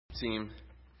Team,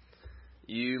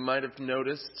 you might have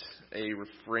noticed a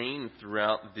refrain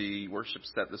throughout the worship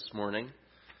set this morning,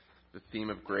 the theme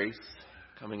of grace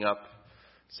coming up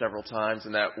several times,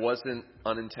 and that wasn't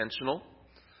unintentional.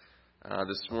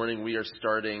 This morning we are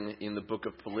starting in the book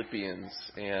of Philippians,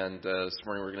 and this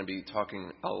morning we're going to be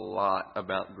talking a lot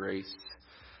about grace.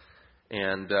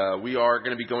 And we are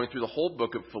going to be going through the whole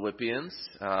book of Philippians.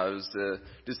 It was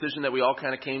a decision that we all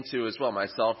kind of came to as well,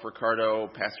 myself, Ricardo,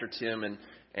 Pastor Tim,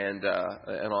 and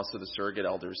also the surrogate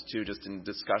elders too, just in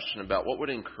discussion about what would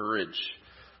encourage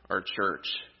our church.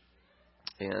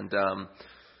 And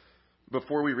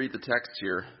before we read the text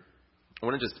here, I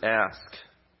want to just ask,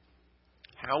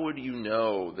 how would you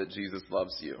know that Jesus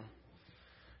loves you?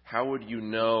 How would you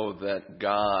know that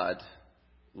God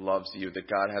loves you, that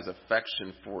God has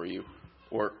affection for you?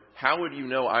 Or how would you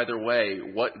know either way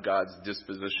what God's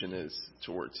disposition is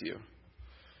towards you?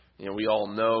 You know, we all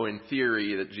know in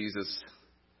theory that Jesus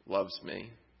loves me,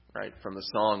 right, from the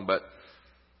song,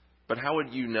 but how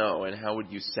would you know, and how would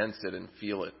you sense it and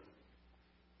feel it?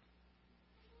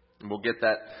 And we'll get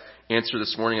that answer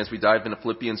this morning as we dive into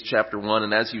Philippians chapter 1.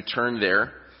 And as you turn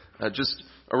there, just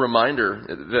a reminder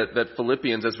that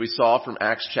Philippians, as we saw from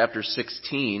Acts chapter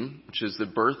 16, which is the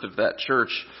birth of that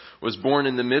church, was born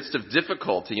in the midst of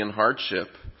difficulty and hardship,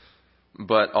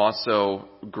 but also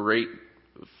great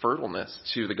fertileness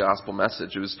to the gospel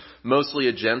message. It was mostly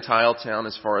a Gentile town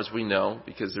as far as we know,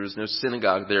 because there was no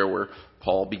synagogue there where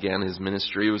Paul began his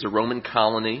ministry. It was a Roman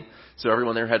colony, so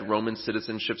everyone there had Roman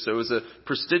citizenship, so it was a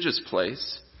prestigious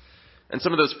place. And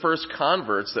some of those first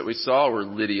converts that we saw were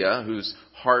Lydia, whose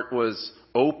heart was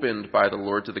opened by the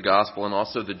Lord to the gospel, and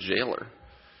also the jailer.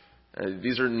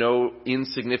 These are no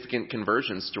insignificant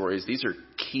conversion stories. These are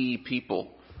key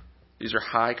people. These are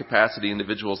high-capacity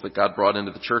individuals that God brought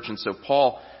into the church. And so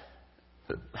Paul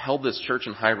held this church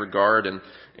in high regard,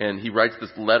 and he writes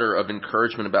this letter of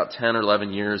encouragement about 10 or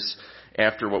 11 years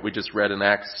after what we just read in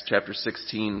Acts chapter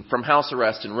 16, from house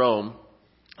arrest in Rome,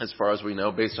 as far as we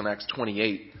know, based on Acts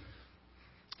 28.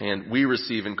 And we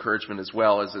receive encouragement as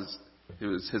well, as it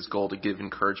was his goal to give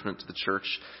encouragement to the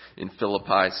church in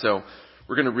Philippi. So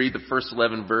we're going to read the first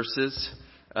 11 verses.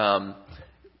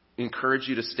 Encourage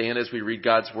you to stand as we read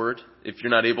God's word. If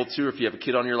you're not able to, or if you have a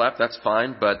kid on your lap, that's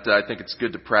fine, but I think it's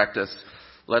good to practice.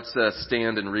 Let's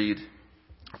stand and read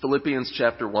Philippians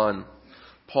chapter 1.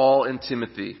 Paul and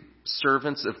Timothy,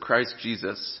 servants of Christ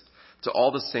Jesus, to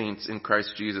all the saints in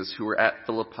Christ Jesus who are at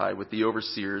Philippi with the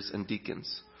overseers and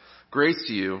deacons. Grace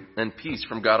to you and peace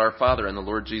from God our Father and the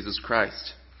Lord Jesus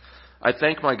Christ. I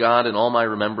thank my God in all my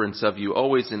remembrance of you,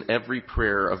 always in every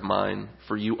prayer of mine,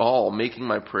 for you all, making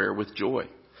my prayer with joy,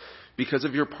 because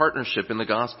of your partnership in the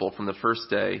gospel from the first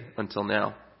day until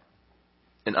now.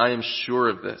 And I am sure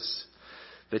of this,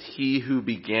 that he who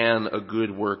began a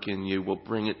good work in you will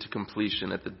bring it to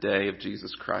completion at the day of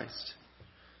Jesus Christ.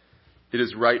 It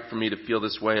is right for me to feel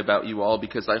this way about you all,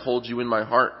 because I hold you in my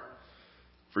heart.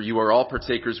 For you are all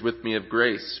partakers with me of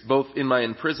grace, both in my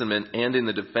imprisonment and in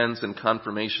the defense and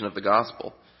confirmation of the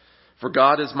gospel. For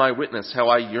God is my witness, how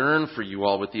I yearn for you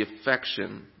all with the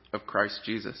affection of Christ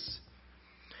Jesus.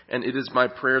 And it is my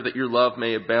prayer that your love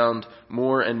may abound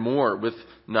more and more with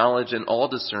knowledge and all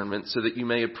discernment, so that you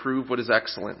may approve what is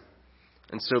excellent,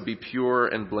 and so be pure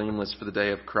and blameless for the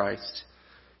day of Christ,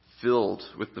 filled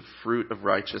with the fruit of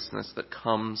righteousness that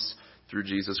comes through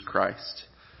Jesus Christ,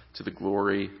 to the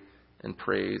glory and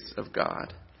praise of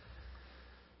God.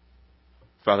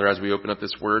 Father, as we open up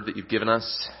this word that you've given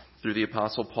us through the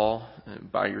Apostle Paul,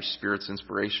 by your Spirit's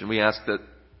inspiration, we ask that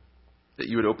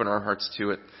you would open our hearts to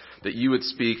it, that you would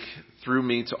speak through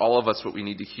me to all of us what we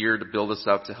need to hear to build us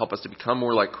up, to help us to become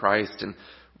more like Christ and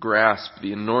grasp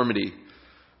the enormity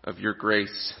of your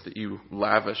grace that you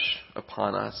lavish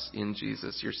upon us in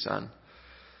Jesus, your Son.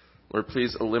 Lord,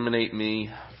 please eliminate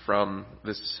me from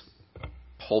this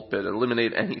pulpit,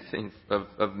 eliminate anything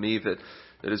of me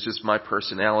that is just my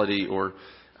personality, or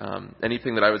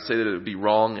anything that I would say that it would be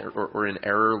wrong or in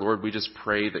error. Lord, we just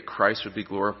pray that Christ would be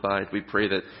glorified. We pray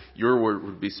that your word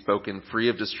would be spoken free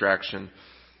of distraction.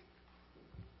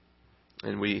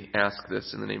 And we ask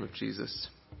this in the name of Jesus.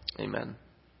 Amen.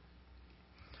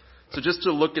 So just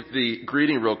to look at the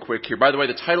greeting real quick here. By the way,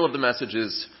 the title of the message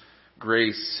is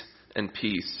Grace and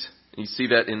Peace. You see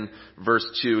that in verse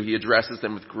 2. He addresses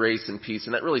them with grace and peace.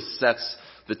 And that really sets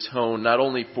the tone, not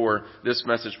only for this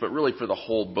message, but really for the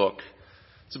whole book.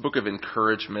 It's a book of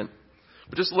encouragement.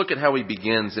 But just look at how he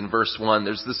begins in verse 1.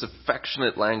 There's this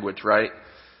affectionate language, right?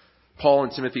 Paul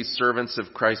and Timothy, servants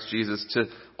of Christ Jesus, to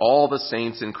all the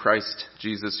saints in Christ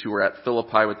Jesus who are at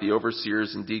Philippi with the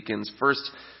overseers and deacons.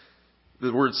 First,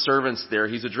 the word servants there,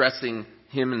 he's addressing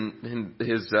him and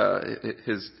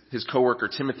his co-worker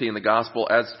Timothy in the gospel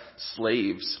as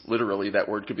slaves. Literally, that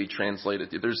word could be translated.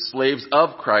 There's slaves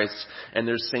of Christ and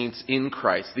there's saints in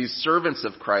Christ. These servants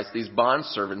of Christ, these bond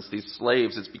servants, these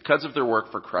slaves, it's because of their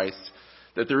work for Christ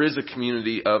that there is a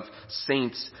community of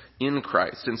saints in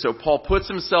Christ. And so Paul puts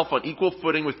himself on equal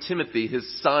footing with Timothy,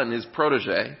 his son, his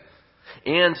protege.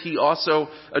 And he also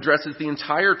addresses the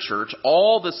entire church,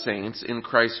 all the saints in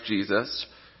Christ Jesus.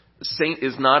 Saint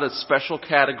is not a special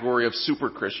category of super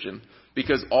Christian,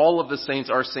 because all of the saints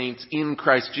are saints in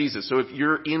Christ Jesus. So if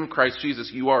you're in Christ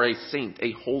Jesus, you are a saint,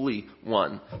 a holy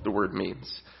one, the word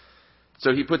means.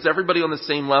 So he puts everybody on the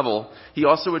same level. He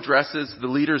also addresses the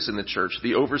leaders in the church,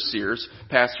 the overseers,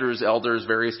 pastors, elders,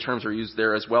 various terms are used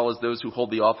there, as well as those who hold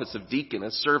the office of deacon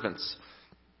as servants.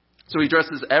 So he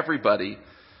addresses everybody.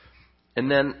 And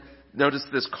then notice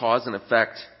this cause and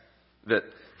effect, that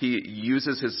he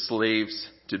uses his slaves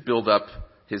to build up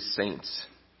his saints.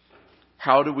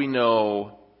 How do we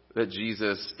know that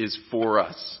Jesus is for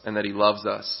us and that he loves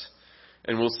us?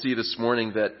 And we'll see this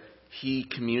morning that he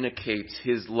communicates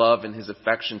his love and his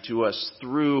affection to us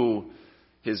through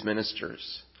his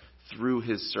ministers, through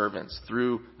his servants,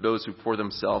 through those who pour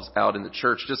themselves out in the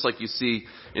church. Just like you see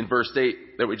in verse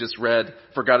 8 that we just read,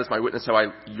 "For God is my witness how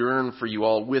I yearn for you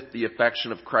all with the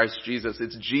affection of Christ Jesus."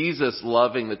 It's Jesus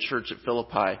loving the church at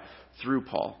Philippi through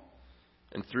Paul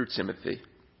and through Timothy.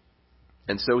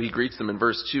 And so he greets them in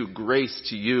verse 2, "Grace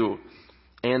to you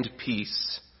and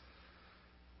peace."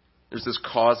 There's this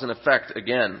cause and effect.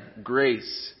 Again,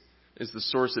 grace is the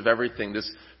source of everything.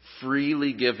 This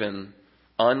freely given,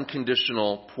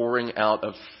 unconditional pouring out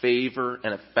of favor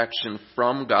and affection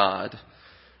from God.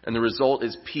 And the result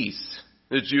is peace.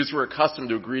 The Jews were accustomed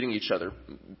to greeting each other.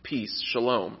 Peace,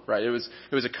 shalom, right? It was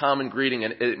a common greeting,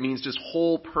 and it means just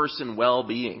whole person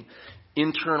well-being.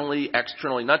 Internally,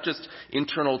 externally, not just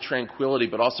internal tranquility,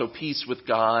 but also peace with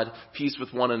God, peace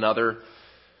with one another.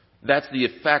 That's the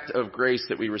effect of grace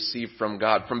that we receive from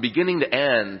God. From beginning to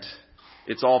end,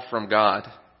 it's all from God.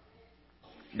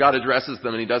 God addresses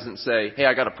them and he doesn't say, "Hey,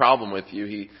 I got a problem with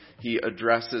you." He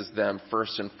addresses them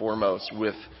first and foremost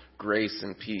with grace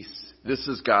and peace. This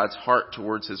is God's heart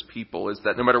towards his people, is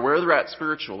that no matter where they're at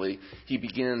spiritually, he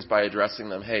begins by addressing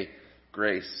them, "Hey,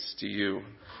 grace to you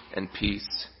and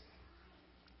peace."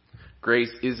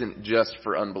 Grace isn't just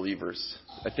for unbelievers.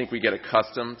 I think we get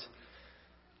accustomed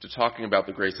to talking about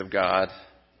the grace of God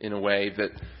in a way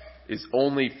that is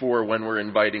only for when we're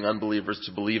inviting unbelievers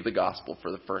to believe the gospel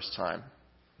for the first time.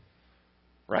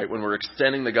 Right? When we're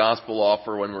extending the gospel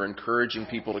offer, when we're encouraging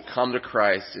people to come to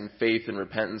Christ in faith and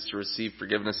repentance to receive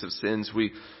forgiveness of sins,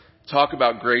 we talk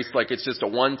about grace like it's just a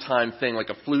one-time thing, like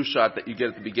a flu shot that you get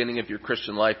at the beginning of your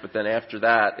Christian life, but then after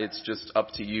that, it's just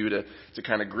up to you to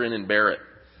kind of grin and bear it.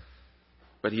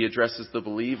 But he addresses the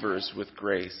believers with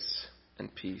grace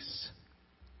and peace.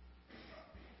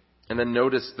 And then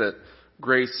notice that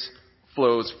grace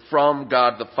flows from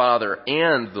God the Father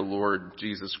and the Lord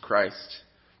Jesus Christ.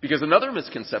 Because another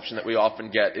misconception that we often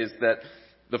get is that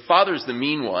the Father's the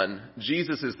mean one,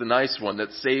 Jesus is the nice one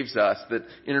that saves us, that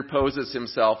interposes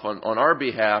himself on our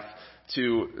behalf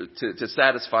to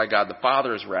satisfy God the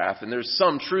Father's wrath. And there's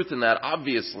some truth in that,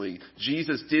 obviously.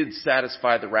 Jesus did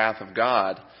satisfy the wrath of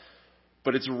God.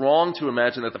 But it's wrong to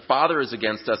imagine that the Father is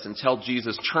against us until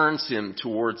Jesus turns him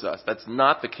towards us. That's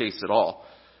not the case at all.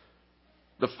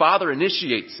 The Father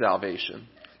initiates salvation.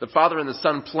 The Father and the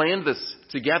Son planned this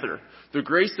together. The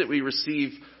grace that we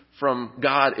receive from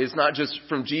God is not just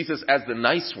from Jesus as the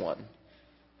nice one.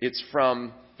 It's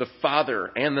from the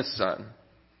Father and the Son.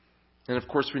 And of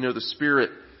course we know the Spirit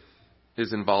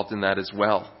is involved in that as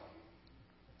well.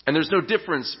 And there's no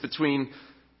difference between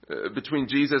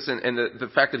Jesus and the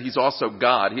fact that he's also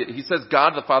God. He says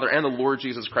God the Father and the Lord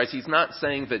Jesus Christ. He's not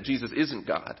saying that Jesus isn't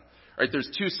God. Right?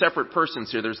 There's two separate persons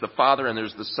here. There's the Father and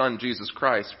there's the Son, Jesus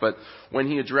Christ. But when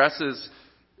he addresses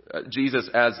Jesus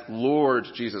as Lord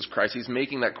Jesus Christ, he's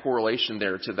making that correlation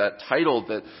there to that title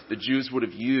that the Jews would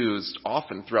have used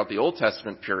often throughout the Old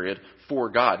Testament period for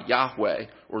God, Yahweh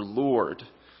or Lord.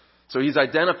 So he's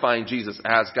identifying Jesus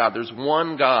as God. There's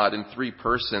one God in three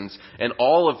persons, and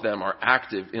all of them are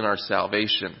active in our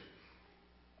salvation.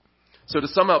 So to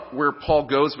sum up where Paul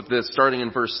goes with this, starting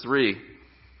in verse 3,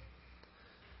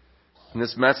 in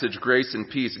this message, grace and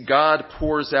peace, God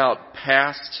pours out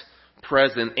past,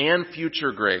 present, and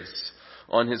future grace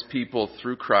on his people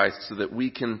through Christ so that we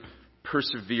can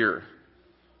persevere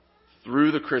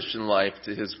through the Christian life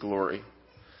to his glory.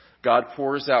 God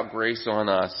pours out grace on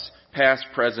us, past,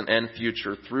 present, and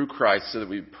future, through Christ so that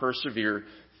we persevere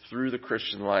through the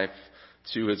Christian life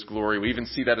to his glory. We even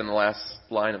see that in the last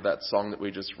line of that song that we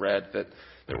just read, that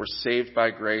that we're saved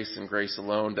by grace and grace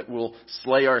alone, that we'll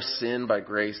slay our sin by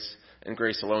grace and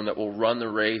grace alone, that we'll run the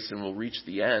race and we'll reach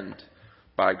the end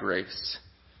by grace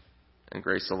and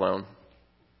grace alone.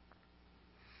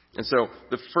 And so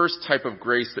the first type of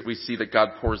grace that we see that God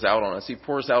pours out on us, He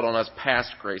pours out on us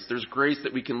past grace. There's grace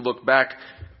that we can look back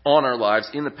on our lives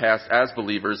in the past as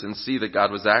believers and see that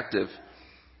God was active.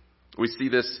 We see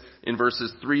this in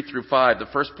verses 3 through 5. The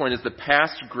first point is the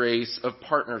past grace of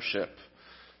partnership.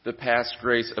 The past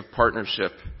grace of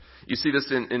partnership. You see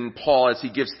this in Paul as he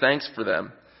gives thanks for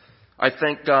them. I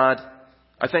thank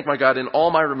my God in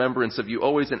all my remembrance of you,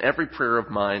 always in every prayer of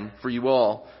mine, for you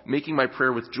all, making my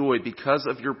prayer with joy because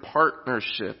of your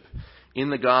partnership in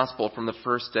the gospel from the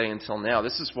first day until now.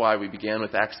 This is why we began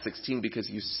with Acts 16, because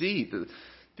you see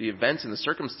the events and the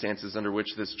circumstances under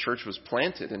which this church was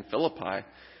planted in Philippi.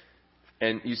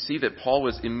 And you see that Paul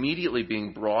was immediately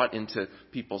being brought into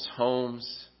people's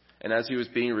homes. And as he was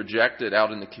being rejected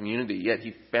out in the community, yet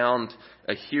he found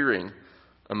a hearing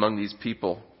among these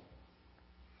people.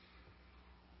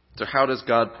 So how does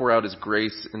God pour out His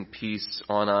grace and peace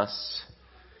on us?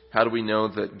 How do we know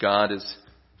that God is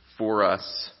for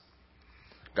us?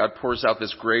 God pours out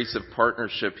this grace of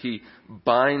partnership. He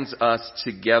binds us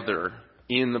together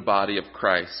in the body of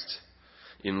Christ,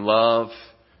 in love,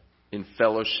 in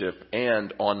fellowship,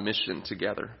 and on mission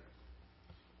together.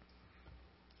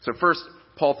 So first,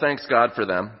 Paul thanks God for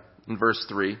them in verse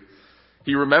 3.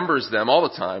 He remembers them all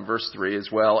the time, verse 3 as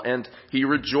well, and he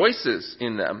rejoices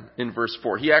in them in verse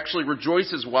 4. He actually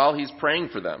rejoices while he's praying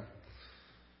for them.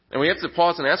 And we have to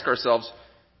pause and ask ourselves,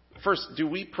 first, do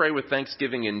we pray with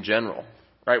thanksgiving in general?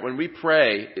 Right? When we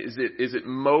pray, is it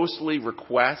mostly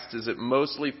requests? Is it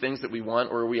mostly things that we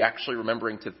want, or are we actually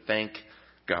remembering to thank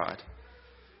God?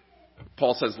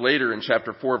 Paul says later in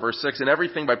chapter 4, verse 6, in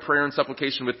everything by prayer and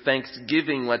supplication with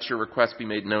thanksgiving, let your requests be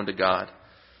made known to God.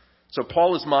 So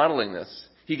Paul is modeling this.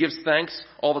 He gives thanks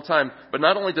all the time, but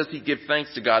not only does he give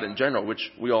thanks to God in general,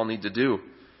 which we all need to do,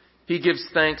 he gives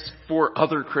thanks for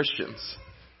other Christians,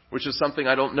 which is something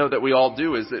I don't know that we all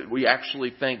do, is that we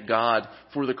actually thank God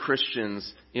for the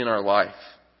Christians in our life.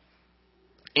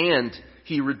 And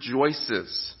he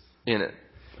rejoices in it,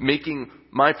 making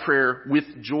my prayer with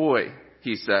joy,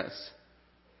 he says.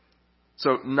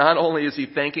 So not only is he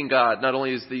thanking God, not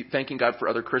only is he thanking God for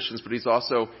other Christians, but he's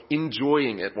also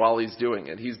enjoying it while he's doing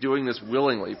it. He's doing this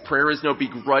willingly. Prayer is no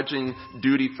begrudging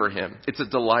duty for him. It's a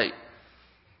delight.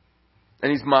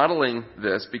 And he's modeling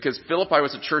this because Philippi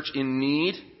was a church in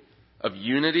need of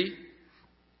unity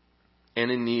and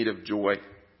in need of joy.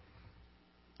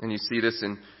 And you see this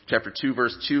in chapter 2,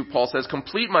 verse 2. Paul says,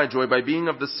 complete my joy by being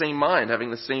of the same mind,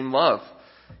 having the same love.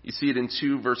 You see it in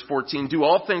 2, verse 14. Do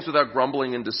all things without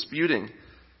grumbling and disputing,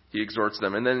 he exhorts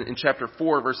them. And then in chapter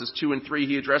 4, verses 2 and 3,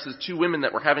 he addresses two women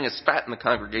that were having a spat in the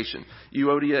congregation,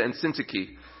 Euodia and Syntyche.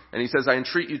 And he says, I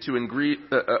entreat you to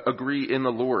agree in the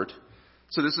Lord.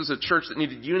 So this is a church that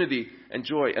needed unity and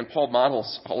joy, and Paul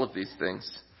models all of these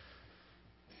things.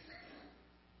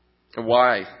 And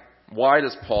why? Why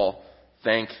does Paul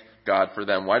thank God for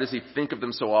them? Why does he think of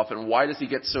them so often? Why does he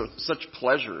get such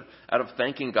pleasure out of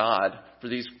thanking God for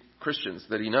these Christians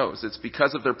that he knows? It's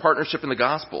because of their partnership in the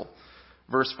gospel.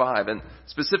 Verse 5. And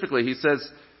specifically, he says,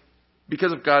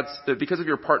 because of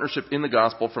your partnership in the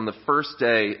gospel from the first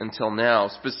day until now.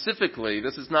 Specifically,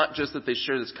 this is not just that they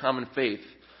share this common faith.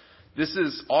 This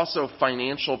is also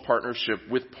financial partnership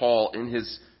with Paul in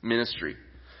his ministry.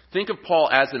 Think of Paul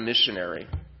as a missionary.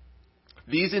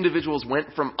 These individuals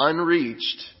went from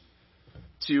unreached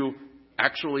to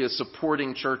actually a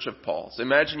supporting church of Paul's.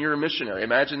 Imagine you're a missionary.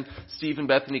 Imagine Steve and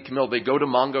Bethany Camille. They go to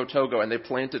Mongo, Togo, and they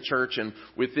plant a church, and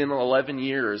within 11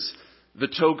 years, the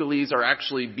Togolese are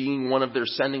actually being one of their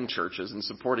sending churches and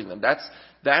supporting them. That's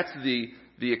the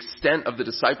extent of the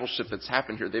discipleship that's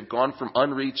happened here. They've gone from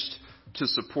unreached to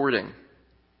supporting.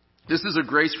 This is a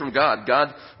grace from God.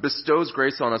 God bestows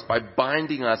grace on us by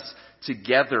binding us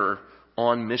together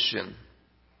on mission.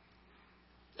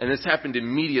 And this happened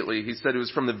immediately. He said it was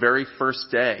from the very first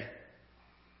day.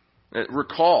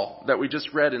 Recall that we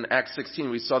just read in Acts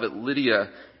 16, we saw that Lydia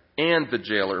and the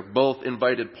jailer both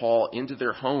invited Paul into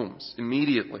their homes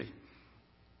immediately.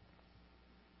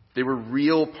 They were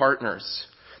real partners.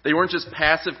 They weren't just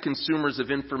passive consumers of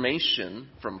information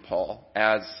from Paul,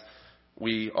 as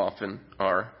we often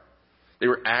are. They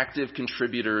were active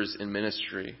contributors in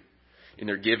ministry, in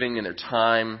their giving, in their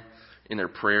time, in their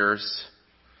prayers.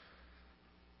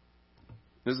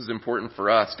 This is important for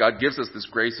us. God gives us this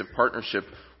grace of partnership.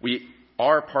 We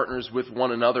are partners with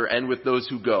one another and with those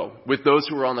who go, with those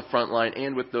who are on the front line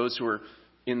and with those who are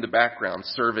in the background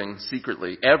serving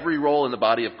secretly. Every role in the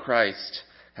body of Christ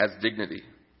has dignity.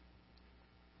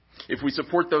 If we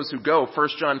support those who go, 1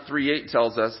 John 3:8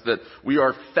 tells us that we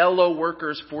are fellow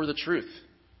workers for the truth.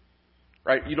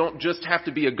 Right? You don't just have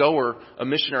to be a goer, a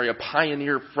missionary, a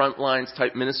pioneer, front lines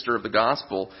type minister of the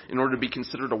gospel in order to be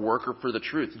considered a worker for the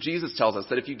truth. Jesus tells us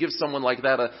that if you give someone like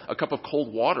that a cup of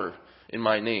cold water in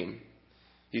my name,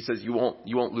 he says you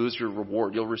won't lose your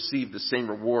reward. You'll receive the same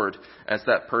reward as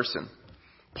that person.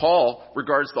 Paul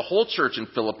regards the whole church in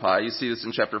Philippi, you see this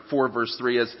in chapter 4, verse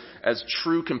 3, as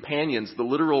true companions. The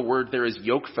literal word there is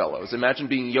yoke fellows. Imagine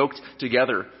being yoked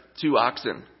together, 2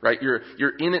 oxen, right?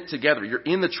 You're in it together. You're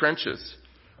in the trenches.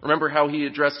 Remember how he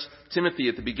addressed Timothy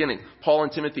at the beginning. Paul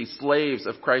and Timothy, slaves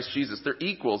of Christ Jesus. They're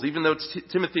equals, even though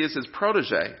Timothy is his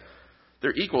protege.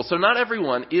 They're equals. So not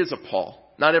everyone is a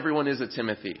Paul. Not everyone is a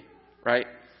Timothy, right?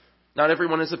 Not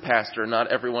everyone is a pastor. Not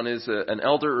everyone is an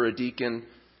elder or a deacon.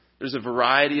 There's a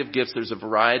variety of gifts. There's a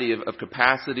variety of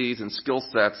capacities and skill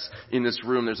sets in this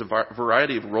room. There's a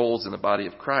variety of roles in the body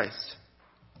of Christ.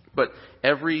 But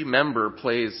every member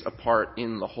plays a part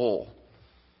in the whole.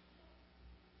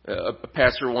 A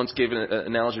pastor once gave an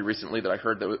analogy recently that I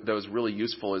heard that was really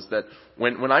useful, is that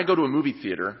when I go to a movie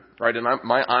theater, right, and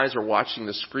my eyes are watching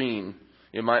the screen,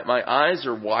 you know, my eyes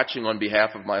are watching on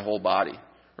behalf of my whole body,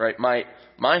 right?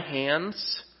 My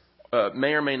hands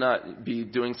may or may not be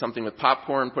doing something with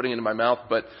popcorn, putting it in my mouth,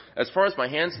 but as far as my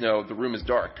hands know, the room is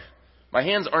dark. My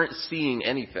hands aren't seeing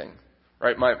anything,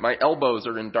 right? My elbows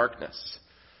are in darkness.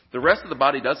 The rest of the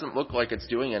body doesn't look like it's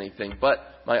doing anything, but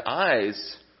my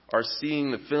eyes are seeing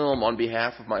the film on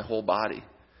behalf of my whole body.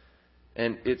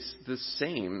 And it's the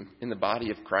same in the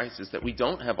body of Christ, is that we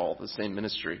don't have all the same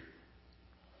ministry.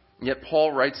 Yet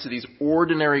Paul writes to these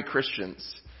ordinary Christians,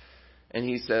 and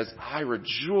he says, I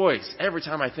rejoice every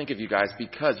time I think of you guys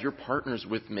because you're partners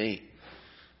with me.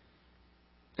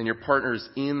 And you're partners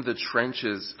in the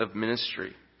trenches of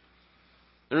ministry.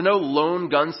 There are no lone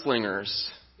gunslingers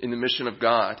in the mission of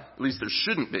God. At least there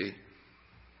shouldn't be.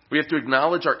 We have to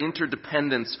acknowledge our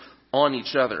interdependence on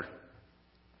each other.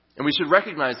 And we should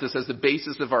recognize this as the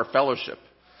basis of our fellowship.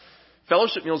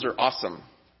 Fellowship meals are awesome.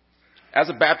 As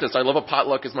a Baptist, I love a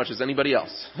potluck as much as anybody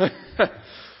else.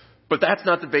 But that's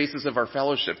not the basis of our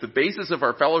fellowship. The basis of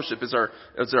our fellowship is our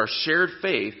shared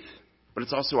faith, but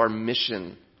it's also our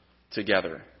mission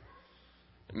together.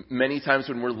 Many times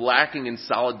when we're lacking in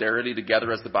solidarity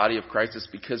together as the body of Christ, it's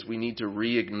because we need to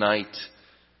reignite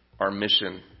our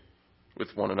mission with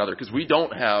one another, because we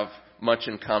don't have much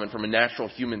in common from a natural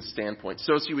human standpoint,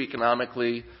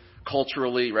 socioeconomically,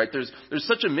 culturally, right? There's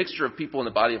such a mixture of people in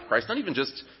the body of Christ, not even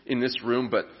just in this room,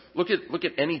 but look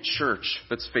at any church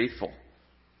that's faithful.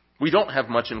 We don't have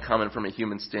much in common from a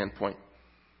human standpoint.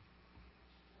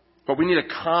 But we need a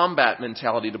combat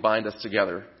mentality to bind us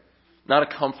together, not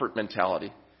a comfort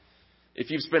mentality. If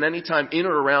you've spent any time in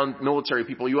or around military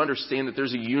people, you understand that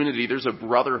there's a unity, there's a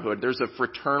brotherhood, there's a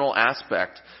fraternal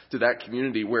aspect to that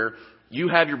community where you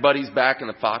have your buddies back in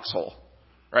the foxhole,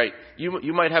 right?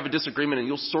 You might have a disagreement and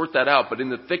you'll sort that out, but in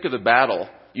the thick of the battle,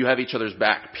 you have each other's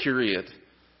back, period.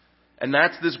 And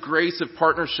that's this grace of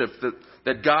partnership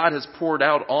that God has poured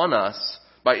out on us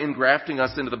by engrafting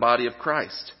us into the body of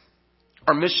Christ.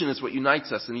 Our mission is what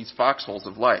unites us in these foxholes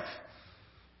of life.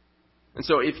 And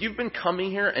so if you've been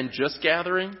coming here and just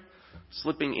gathering,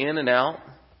 slipping in and out,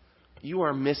 you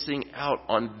are missing out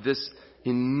on this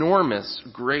enormous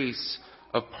grace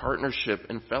of partnership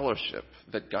and fellowship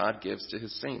that God gives to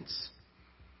His saints.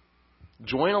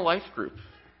 Join a life group.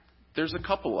 There's a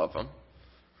couple of them.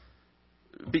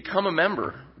 Become a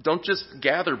member. Don't just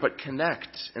gather, but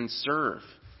connect and serve.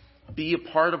 Be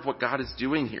a part of what God is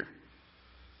doing here.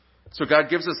 So God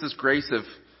gives us this grace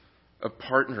of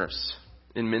partners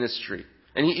in ministry.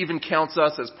 And He even counts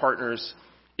us as partners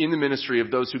in the ministry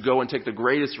of those who go and take the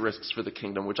greatest risks for the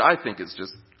kingdom, which I think is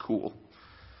just cool.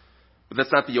 But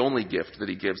that's not the only gift that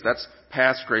He gives. That's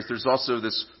past grace. There's also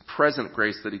this present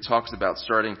grace that He talks about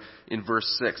starting in verse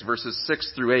 6, verses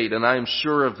 6 through 8. And I am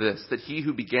sure of this, that He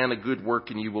who began a good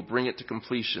work in you will bring it to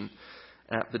completion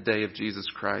at the day of Jesus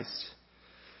Christ.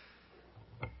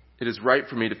 It is right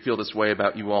for me to feel this way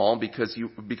about you all because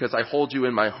I hold you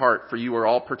in my heart, for you are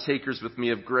all partakers with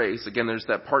me of grace. Again, there's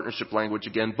that partnership language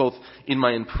again, both in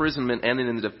my imprisonment and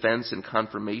in the defense and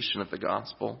confirmation of the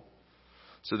gospel.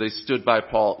 So they stood by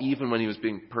Paul even when he was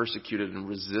being persecuted and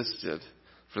resisted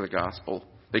for the gospel.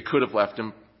 They could have left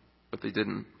him, but they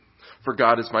didn't. For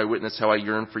God is my witness how I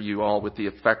yearn for you all with the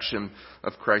affection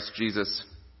of Christ Jesus.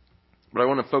 But I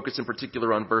want to focus in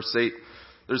particular on verse 8.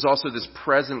 There's also this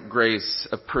present grace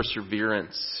of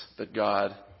perseverance that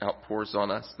God outpours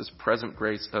on us. This present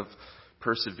grace of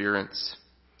perseverance.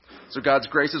 So God's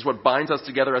grace is what binds us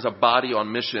together as a body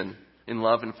on mission in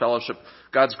love and fellowship.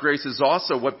 God's grace is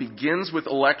also what begins with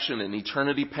election in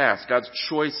eternity past, God's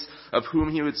choice of whom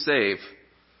he would save.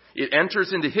 It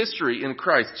enters into history in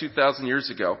Christ 2,000 years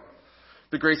ago.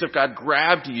 The grace of God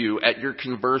grabbed you at your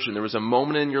conversion. There was a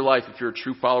moment in your life, if you're a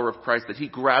true follower of Christ, that he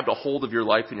grabbed a hold of your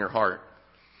life and your heart.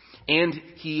 And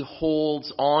he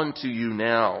holds on to you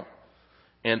now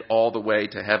and all the way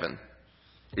to heaven.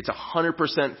 It's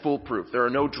 100% foolproof. There are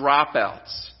no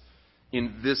dropouts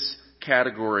in this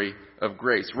category of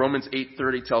grace. Romans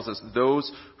 8:30 tells us those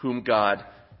whom God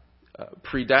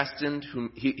predestined,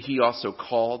 whom he also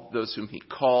called. Those whom he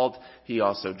called, he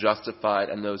also justified.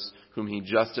 And those whom he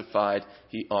justified,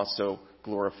 he also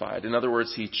glorified. In other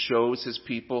words, he chose his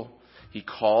people. He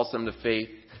calls them to faith.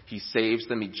 He saves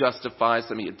them. He justifies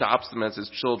them. He adopts them as his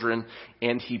children.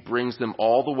 And he brings them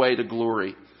all the way to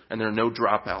glory. And there are no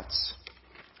dropouts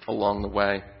along the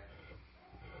way.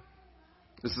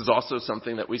 This is also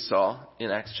something that we saw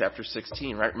in Acts chapter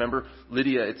 16, right? Remember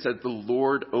Lydia, it said the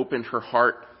Lord opened her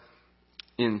heart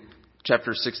in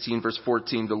chapter 16, verse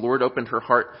 14. The Lord opened her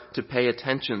heart to pay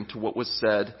attention to what was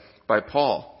said by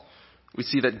Paul. We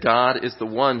see that God is the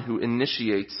one who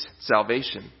initiates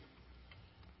salvation.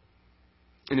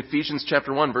 In Ephesians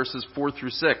chapter 1, verses 4 through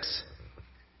 6,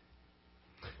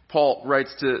 Paul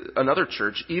writes to another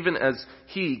church, even as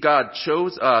he, God,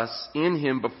 chose us in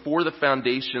him before the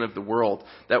foundation of the world,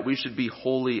 that we should be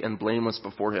holy and blameless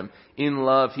before him. In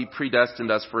love, he predestined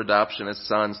us for adoption as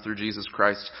sons through Jesus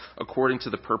Christ, according to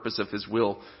the purpose of his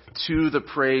will, to the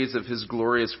praise of his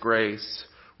glorious grace,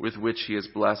 with which he has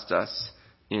blessed us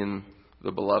in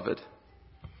the beloved.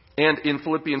 And in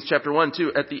Philippians chapter 1,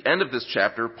 too, at the end of this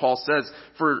chapter, Paul says,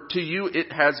 for to you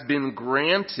it has been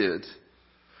granted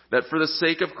that for the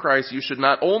sake of Christ you should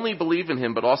not only believe in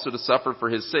him, but also to suffer for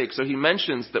his sake. So he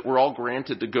mentions that we're all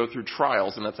granted to go through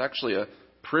trials, and that's actually a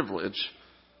privilege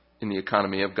in the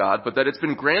economy of God, but that it's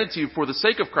been granted to you for the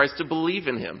sake of Christ to believe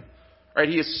in him. Right?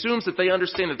 He assumes that they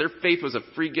understand that their faith was a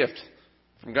free gift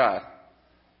from God.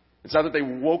 It's not that they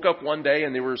woke up one day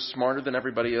and they were smarter than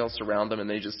everybody else around them and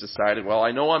they just decided, well,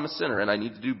 I know I'm a sinner and I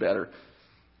need to do better.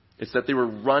 It's that they were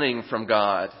running from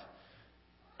God.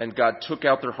 And God took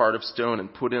out their heart of stone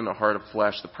and put in a heart of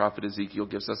flesh. The prophet Ezekiel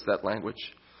gives us that language.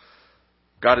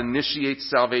 God initiates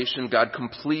salvation. God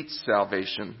completes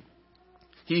salvation.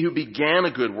 He who began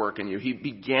a good work in you, he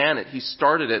began it, he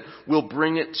started it, will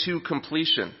bring it to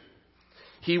completion.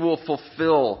 He will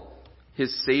fulfill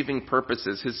his saving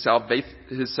purposes, his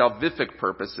salvific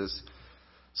purposes.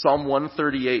 Psalm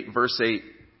 138, verse 8,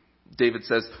 David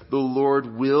says, the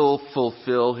Lord will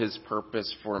fulfill his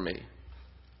purpose for me.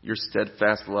 Your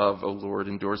steadfast love, O Lord,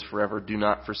 endures forever. Do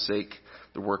not forsake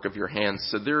the work of your hands.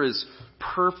 So there is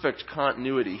perfect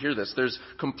continuity. Hear this. There's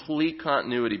complete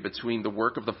continuity between the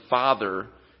work of the Father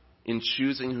in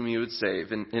choosing whom he would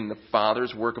save, in the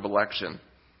Father's work of election,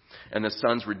 and the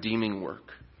Son's redeeming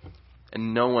work.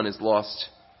 And no one is lost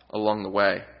along the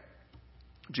way.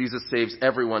 Jesus saves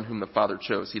everyone whom the Father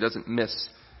chose. He doesn't miss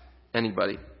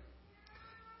anybody.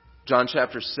 John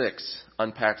chapter 6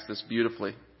 unpacks this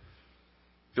beautifully.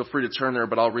 Feel free to turn there,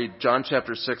 but I'll read John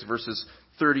chapter 6, verses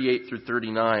 38 through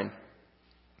 39.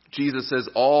 Jesus says,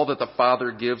 all that the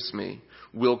Father gives me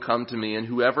will come to me, and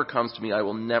whoever comes to me I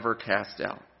will never cast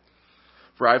out.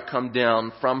 For I've come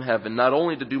down from heaven, not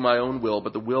only to do my own will,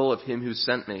 but the will of him who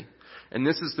sent me. And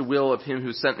this is the will of him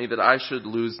who sent me, that I should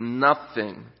lose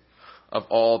nothing of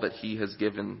all that he has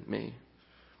given me,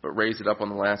 but raise it up on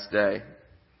the last day.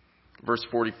 Verse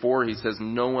 44, he says,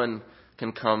 no one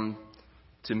can come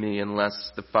to me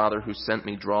unless the Father who sent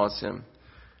me draws him,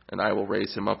 and I will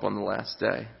raise him up on the last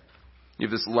day. You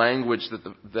have this language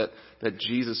that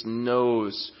Jesus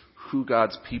knows who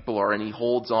God's people are, and he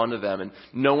holds on to them, and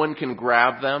no one can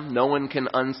grab them, no one can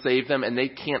unsave them, and they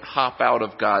can't hop out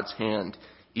of God's hand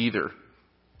either.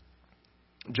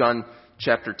 John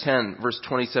chapter 10, verse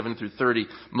 27 through 30,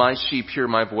 my sheep hear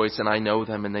my voice, and I know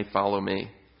them, and they follow me.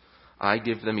 I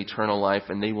give them eternal life,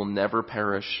 and they will never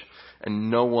perish, and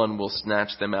no one will snatch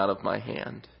them out of my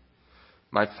hand.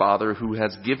 My Father who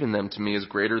has given them to me is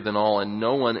greater than all, and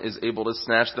no one is able to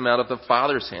snatch them out of the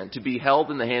Father's hand. To be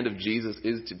held in the hand of Jesus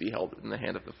is to be held in the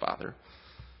hand of the Father.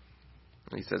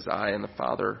 And he says, I and the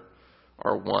Father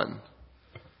are one.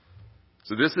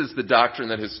 So this is the doctrine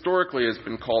that historically has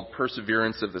been called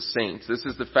perseverance of the saints. This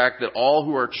is the fact that all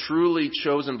who are truly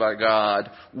chosen by God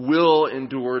will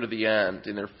endure to the end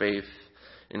in their faith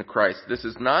in Christ. This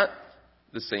is not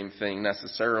the same thing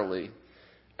necessarily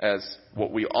as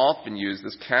what we often use,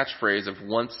 this catchphrase of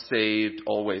once saved,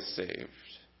 always saved.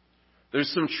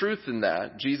 There's some truth in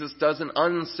that. Jesus doesn't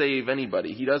unsave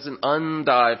anybody. He doesn't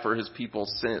undie for his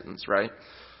people's sins, right?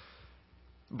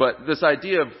 But this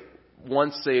idea of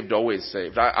once saved, always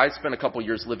saved. I spent a couple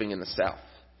years living in the South,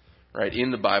 right,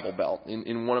 in the Bible Belt,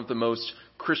 in one of the most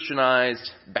Christianized,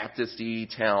 Baptist-y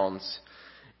towns.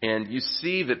 And you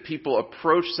see that people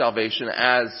approach salvation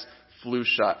as flu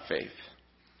shot faith,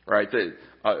 right?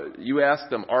 You ask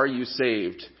them, are you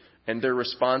saved? And their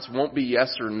response won't be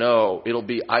yes or no. It'll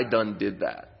be, I done did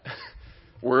that.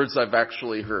 Words I've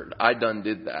actually heard. I done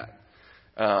did that.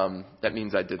 That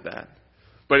means I did that.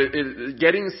 But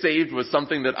getting saved was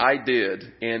something that I did,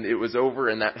 and it was over,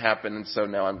 and that happened, and so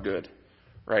now I'm good,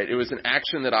 right? It was an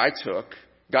action that I took.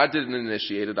 God didn't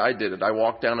initiate it. I did it. I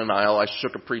walked down an aisle. I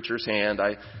shook a preacher's hand.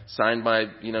 I signed my,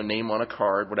 name on a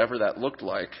card, whatever that looked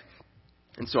like.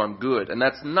 And so I'm good. And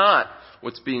that's not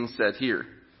what's being said here.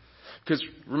 Because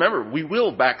remember, we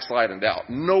will backslide and doubt.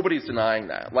 Nobody's denying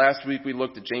that. Last week we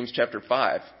looked at James chapter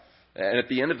 5. And at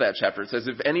the end of that chapter, it says,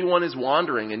 if anyone is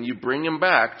wandering and you bring him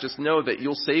back, just know that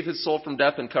you'll save his soul from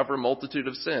death and cover a multitude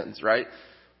of sins, right?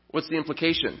 What's the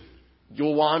implication?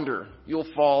 You'll wander. You'll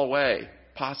fall away,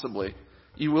 possibly.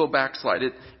 You will backslide.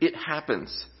 It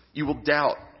happens. You will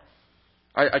doubt.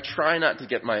 I try not to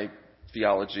get my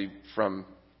theology from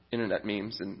internet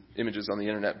memes and images on the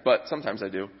internet, but sometimes I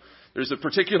do. There's a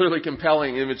particularly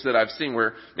compelling image that I've seen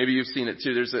where maybe you've seen it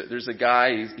too. There's a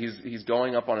guy, he's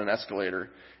going up on an escalator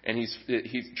and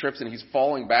he trips and he's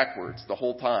falling backwards the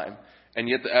whole time. And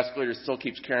yet the escalator still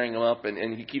keeps carrying him up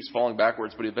and he keeps falling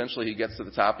backwards, but eventually he gets to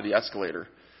the top of the escalator.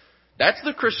 That's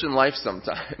the Christian life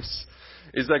sometimes.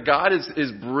 Is that God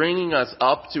is bringing us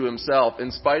up to himself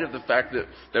in spite of the fact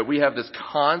that we have this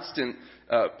constant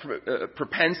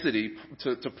propensity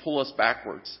to pull us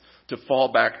backwards, to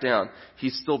fall back down.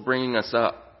 He's still bringing us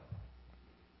up.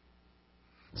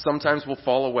 Sometimes we'll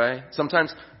fall away.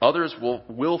 Sometimes others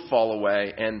will fall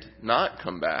away and not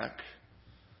come back.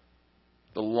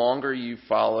 The longer you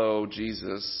follow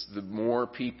Jesus, the more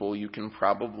people you can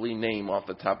probably name off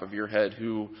the top of your head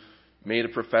who made a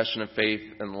profession of faith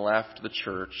and left the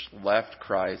church, left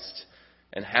Christ,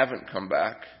 and haven't come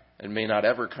back and may not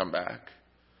ever come back.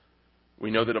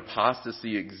 We know that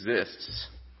apostasy exists.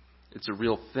 It's a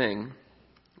real thing.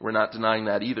 We're not denying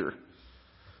that either.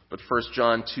 But 1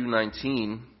 John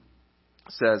 2:19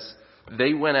 says,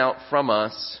 they went out from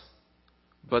us,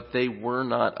 but they were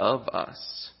not of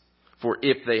us. For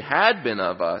if they had been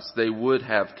of us, they would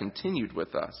have continued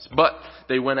with us. But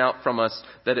they went out from us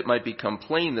that it might become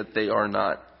plain that they are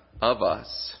not of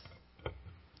us.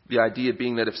 The idea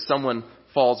being that if someone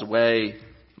falls away,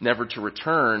 never to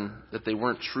return, that they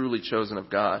weren't truly chosen of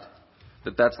God.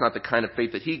 That's not the kind of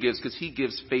faith that he gives, because he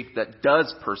gives faith that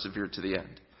does persevere to the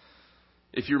end.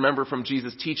 If you remember from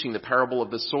Jesus' teaching the parable of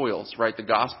the soils, right? The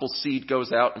gospel seed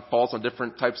goes out and falls on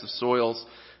different types of soils.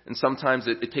 And sometimes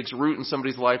it takes root in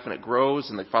somebody's life and it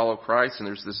grows and they follow Christ and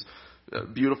there's this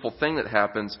beautiful thing that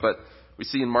happens. But we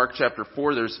see in Mark chapter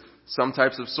 4, there's some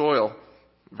types of soil.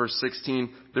 Verse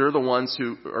 16, they're the ones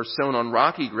who are sown on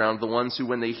rocky ground, the ones who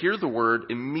when they hear the word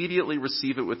immediately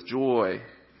receive it with joy.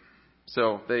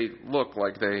 So they look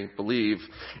like they believe.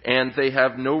 And they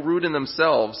have no root in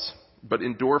themselves, but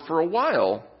endure for a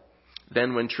while.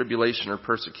 Then when tribulation or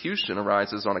persecution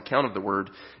arises on account of the word,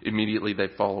 immediately they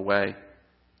fall away.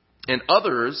 And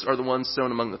others are the ones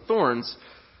sown among the thorns.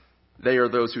 They are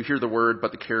those who hear the word,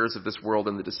 but the cares of this world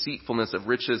and the deceitfulness of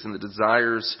riches and the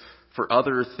desires for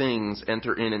other things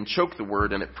enter in and choke the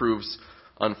word, and it proves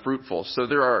unfruitful. So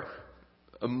there are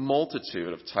a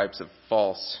multitude of types of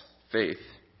false faith.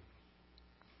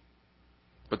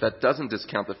 But that doesn't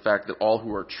discount the fact that all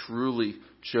who are truly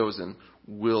chosen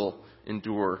will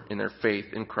endure in their faith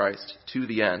in Christ to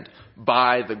the end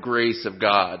by the grace of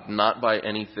God, not by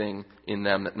anything in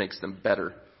them that makes them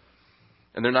better.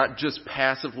 And they're not just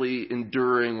passively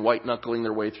enduring, white-knuckling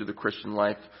their way through the Christian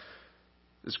life.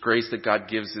 This grace that God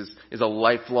gives is a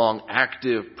lifelong,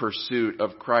 active pursuit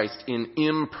of Christ in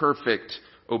imperfect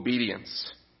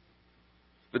obedience.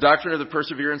 The doctrine of the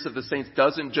perseverance of the saints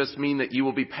doesn't just mean that you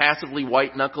will be passively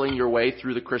white-knuckling your way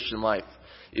through the Christian life.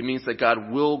 It means that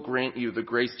God will grant you the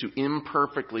grace to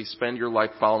imperfectly spend your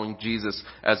life following Jesus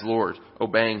as Lord,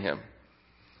 obeying him.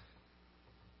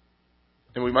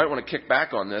 And we might want to kick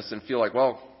back on this and feel like,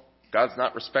 well, God's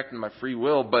not respecting my free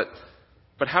will, but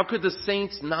how could the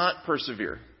saints not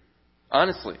persevere?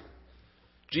 Honestly,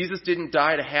 Jesus didn't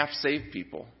die to half-save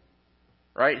people,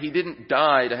 right? He didn't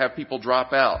die to have people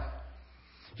drop out.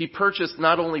 He purchased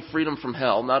not only freedom from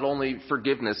hell, not only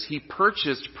forgiveness, he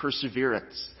purchased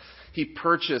perseverance. He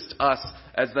purchased us,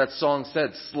 as that song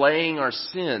said, slaying our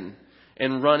sin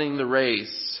and running the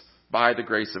race by the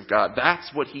grace of God. That's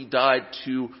what he died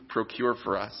to procure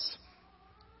for us.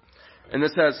 And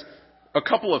this has a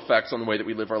couple effects on the way that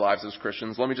we live our lives as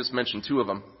Christians. Let me just mention two of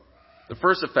them. The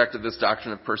first effect of this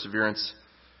doctrine of perseverance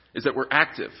is that we're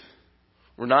active.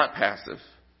 We're not passive.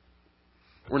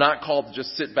 We're not called to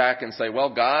just sit back and say, well,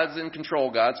 God's in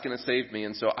control. God's going to save me,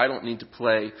 and so I don't need to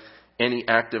play any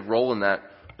active role in that.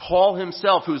 Paul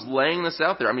himself, who's laying this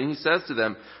out there, he says to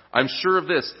them, I'm sure of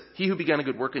this. He who began a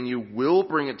good work in you will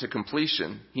bring it to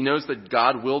completion. He knows that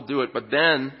God will do it. But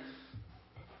then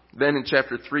in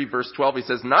chapter 3, verse 12, he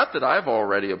says, not that I've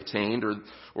already obtained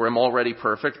or am already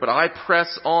perfect, but I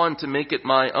press on to make it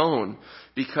my own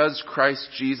because Christ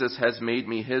Jesus has made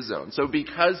me his own. So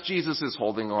because Jesus is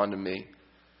holding on to me,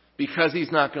 because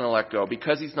he's not going to let go,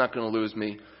 because he's not going to lose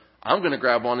me, I'm going to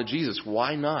grab onto Jesus.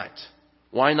 Why not?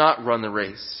 Why not run the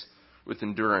race with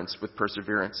endurance, with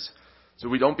perseverance? So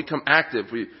we don't become active.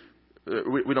 We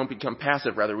don't become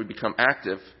passive. Rather, we become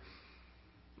active.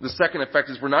 The second effect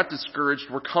is we're not discouraged.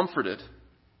 We're comforted.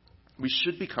 We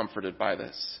should be comforted by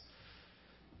this.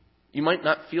 You might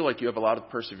not feel like you have a lot of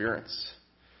perseverance.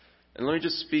 And let me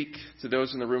just speak to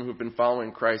those in the room who've been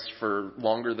following Christ for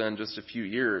longer than just a few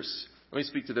years. Let me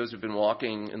speak to those who've been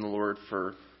walking in the Lord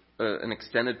for an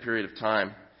extended period of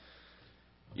time.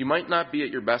 You might not be at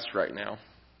your best right now.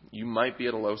 You might be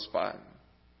at a low spot.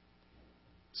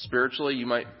 Spiritually, you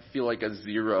might feel like a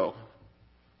zero.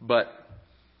 But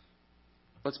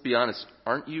let's be honest,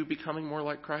 aren't you becoming more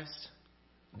like Christ?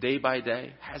 Day by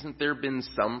day? Hasn't there been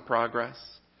some progress?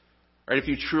 Right? If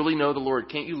you truly know the Lord,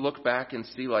 can't you look back and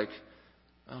see like,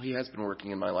 oh, he has been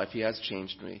working in my life. He has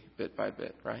changed me bit by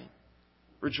bit, right?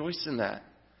 Rejoice in that.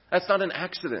 That's not an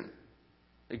accident.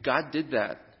 God did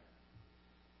that.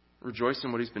 Rejoice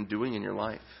in what he's been doing in your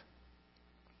life.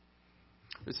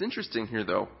 It's interesting here,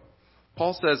 though.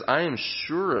 Paul says, I am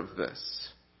sure of this.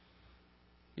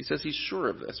 He says he's sure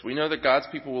of this. We know that God's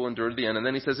people will endure to the end. And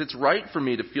then he says, it's right for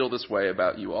me to feel this way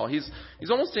about you all. He's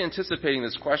almost anticipating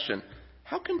this question.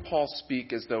 How can Paul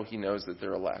speak as though he knows that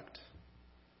they're elect?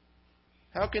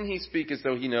 How can he speak as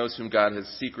though he knows whom God has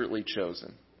secretly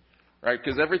chosen? Right?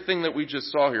 Because everything that we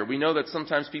just saw here, we know that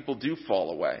sometimes people do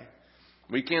fall away.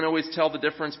 We can't always tell the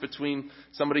difference between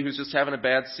somebody who's just having a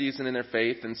bad season in their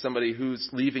faith and somebody who's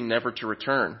leaving never to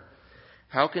return.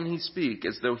 How can he speak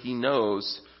as though he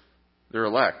knows they're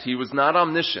elect? He was not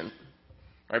omniscient.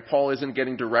 Right? Paul isn't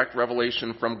getting direct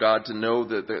revelation from God to know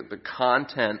the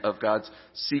content of God's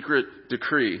secret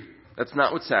decree. That's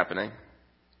not what's happening.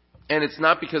 And it's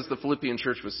not because the Philippian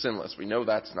church was sinless. We know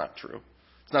that's not true.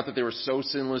 It's not that they were so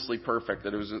sinlessly perfect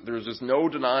that there was just no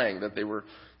denying that they were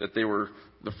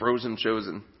the frozen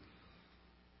chosen.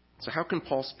 So how can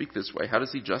Paul speak this way? How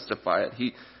does he justify it?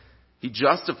 He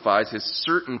justifies his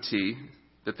certainty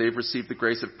that they've received the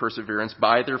grace of perseverance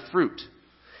by their fruit.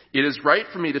 It is right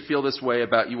for me to feel this way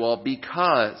about you all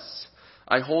because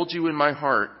I hold you in my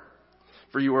heart,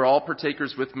 for you are all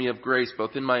partakers with me of grace,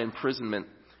 both in my imprisonment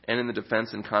and in the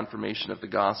defense and confirmation of the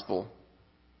gospel.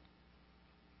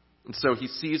 And so he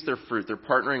sees their fruit. They're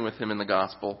partnering with him in the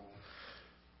gospel.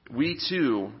 We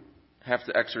too have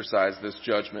to exercise this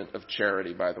judgment of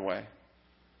charity, by the way.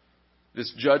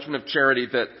 This judgment of charity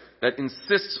that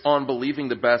insists on believing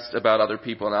the best about other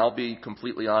people. And I'll be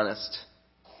completely honest.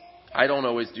 I don't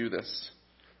always do this.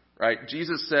 Right?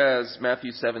 Jesus says,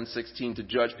 Matthew 7:16, to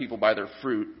judge people by their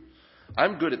fruit.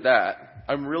 I'm good at that.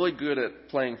 I'm really good at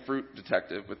playing fruit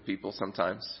detective with people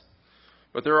sometimes.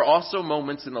 But there are also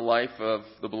moments in the life of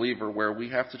the believer where we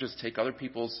have to just take other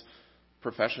people's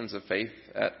professions of faith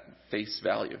at face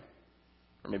value.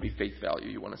 Or maybe faith value,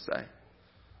 you want to say.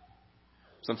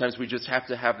 Sometimes we just have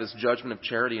to have this judgment of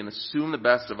charity and assume the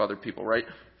best of other people, right?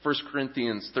 1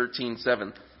 Corinthians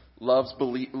 13:7. Love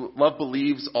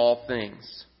believes all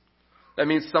things. That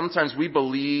means sometimes we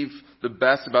believe the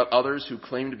best about others who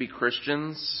claim to be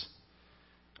Christians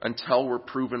until we're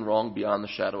proven wrong beyond the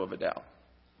shadow of a doubt.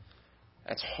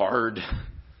 That's hard.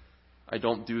 I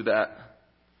don't do that.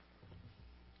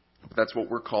 But that's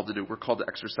what we're called to do. We're called to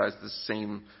exercise the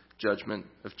same judgment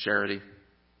of charity.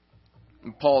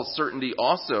 And Paul's certainty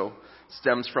also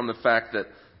stems from the fact that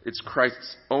it's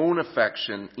Christ's own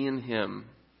affection in him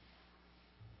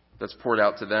that's poured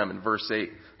out to them. In verse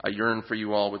 8, I yearn for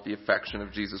you all with the affection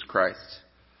of Jesus Christ.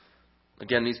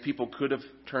 Again, these people could have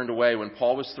turned away when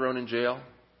Paul was thrown in jail,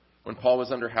 when Paul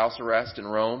was under house arrest in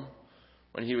Rome,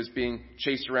 when he was being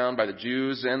chased around by the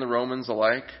Jews and the Romans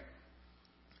alike.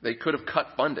 They could have cut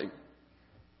funding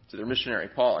to their missionary,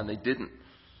 Paul, and they didn't.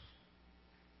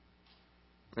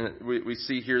 And we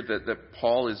see here that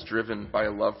Paul is driven by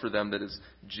a love for them that is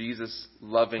Jesus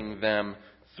loving them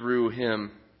through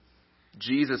him.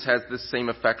 Jesus has this same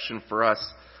affection for us.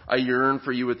 I yearn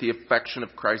for you with the affection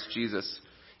of Christ Jesus.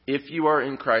 If you are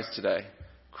in Christ today,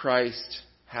 Christ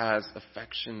has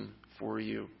affection for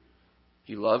you.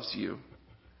 He loves you.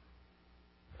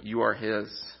 you are His.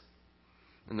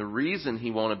 And the reason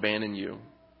He won't abandon you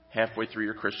halfway through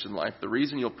your Christian life, the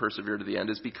reason you'll persevere to the end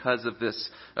is because of this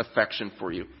affection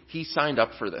for you. He signed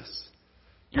up for this.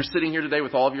 You're sitting here today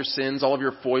with all of your sins, all of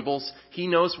your foibles. He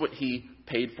knows what He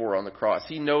paid for on the cross.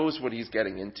 He knows what He's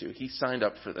getting into. He signed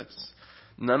up for this.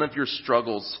 None of your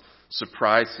struggles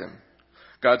surprise Him.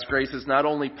 God's grace is not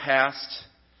only past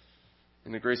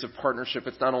in the grace of partnership,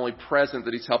 it's not only present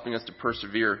that He's helping us to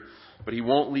persevere, but He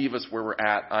won't leave us where we're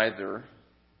at either.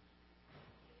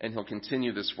 And He'll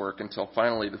continue this work until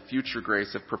finally the future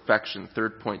grace of perfection.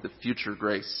 Third point, the future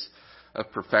grace of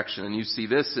perfection. And you see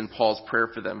this in Paul's prayer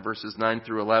for them, verses 9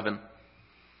 through 11.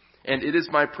 And it is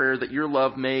my prayer that your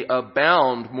love may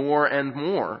abound more and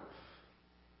more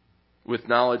with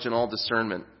knowledge and all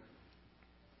discernment.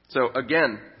 So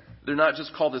again, they're not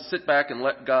just called to sit back and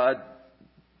let God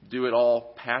do it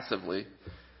all passively.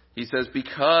 He says,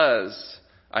 because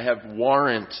I have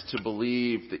warrant to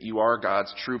believe that you are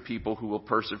God's true people who will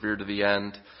persevere to the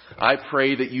end, I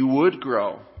pray that you would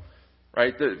grow.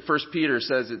 Right? First Peter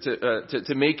says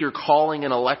to make your calling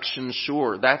and election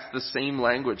sure. That's the same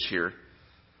language here.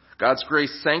 God's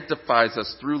grace sanctifies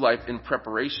us through life in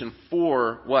preparation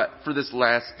for what? For this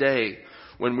last day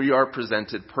when we are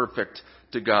presented perfect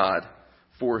to God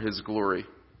for His glory.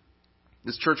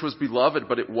 This church was beloved,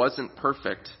 but it wasn't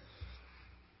perfect.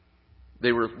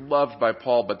 They were loved by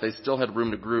Paul, but they still had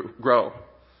room to grow.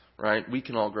 Right? We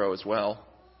can all grow as well.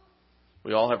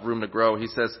 We all have room to grow. He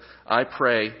says, I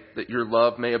pray that your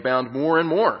love may abound more and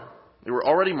more. They were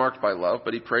already marked by love,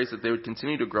 but he prays that they would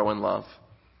continue to grow in love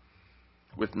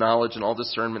with knowledge and all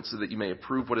discernment so that you may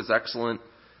approve what is excellent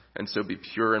and so be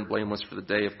pure and blameless for the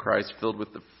day of Christ, filled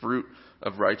with the fruit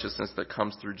of righteousness that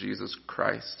comes through Jesus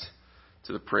Christ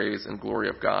to the praise and glory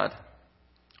of God.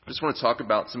 I just want to talk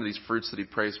about some of these fruits that he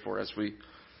prays for as we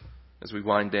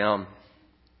wind down.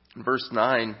 In verse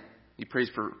 9, he prays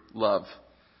for love.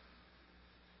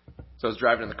 So I was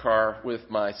driving in the car with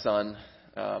my son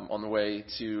on the way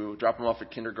to drop him off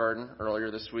at kindergarten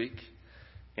earlier this week.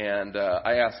 And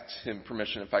I asked him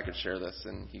permission if I could share this,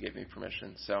 and he gave me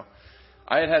permission. So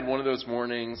I had one of those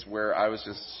mornings where I was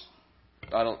just,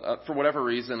 for whatever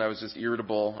reason, I was just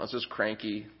irritable. I was just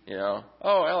cranky, you know.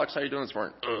 Oh, Alex, how you doing this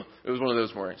morning? It was one of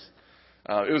those mornings.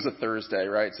 It was a Thursday,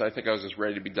 right? So I think I was just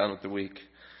ready to be done with the week.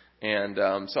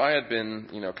 And so I had been,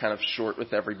 kind of short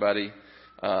with everybody,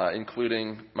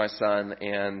 including my son.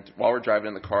 And while we're driving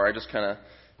in the car, I just kind of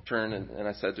turned and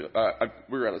I said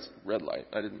we were at a red light.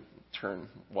 I didn't turn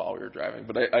while we were driving,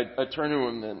 but I turned to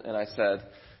him and I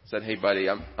said, hey buddy,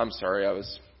 I'm sorry, I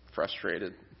was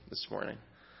frustrated this morning.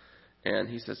 And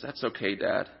he says, that's okay,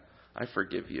 Dad. I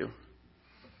forgive you.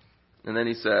 And then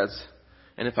he says,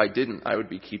 and if I didn't, I would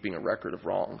be keeping a record of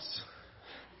wrongs.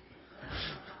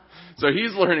 So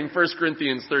he's learning 1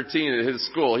 Corinthians 13 at his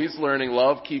school. He's learning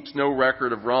love keeps no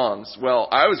record of wrongs. Well,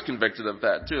 I was convicted of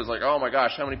that too. I was like, oh my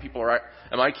gosh, how many people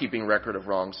am I keeping record of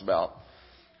wrongs about?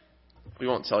 We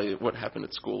won't tell you what happened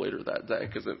at school later that day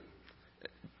because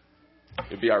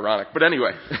it'd be ironic. But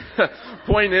anyway,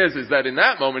 point is that in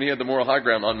that moment he had the moral high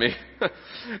ground on me.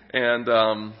 And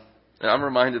I'm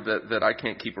reminded that I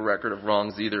can't keep a record of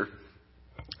wrongs either.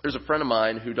 There's a friend of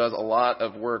mine who does a lot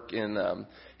of work in,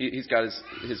 he's got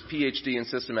his PhD in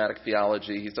systematic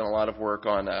theology. He's done a lot of work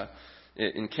on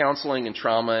in counseling and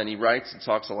trauma, and he writes and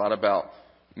talks a lot about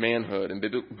manhood and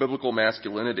biblical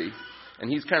masculinity. And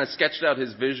he's kind of sketched out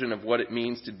his vision of what it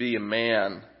means to be a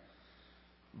man.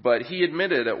 But he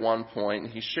admitted at one point,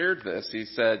 and he shared this, he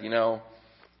said, the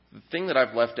thing that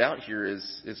I've left out here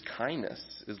is kindness,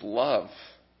 is love,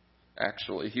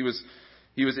 actually. He was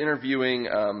interviewing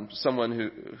someone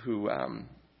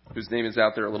whose name is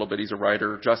out there a little bit. He's a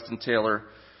writer, Justin Taylor,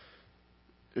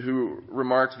 who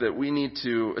remarked that we need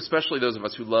to, especially those of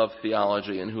us who love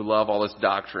theology and who love all this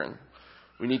doctrine,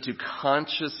 we need to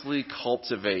consciously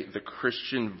cultivate the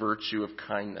Christian virtue of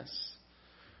kindness.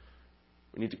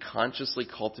 We need to consciously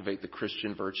cultivate the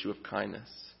Christian virtue of kindness.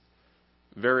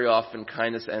 Very often,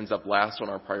 kindness ends up last on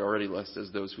our priority list as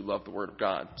those who love the Word of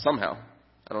God. Somehow.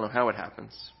 I don't know how it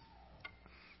happens.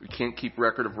 We can't keep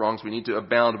record of wrongs. We need to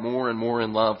abound more and more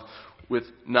in love with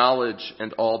knowledge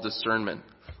and all discernment.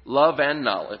 Love and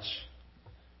knowledge.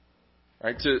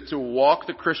 Right? To walk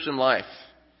the Christian life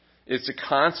is to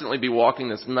constantly be walking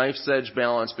this knife's edge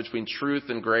balance between truth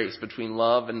and grace, between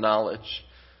love and knowledge.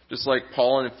 Just like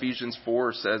Paul in Ephesians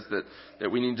 4 says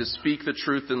that we need to speak the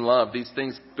truth in love. These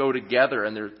things go together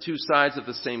and they're two sides of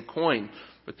the same coin.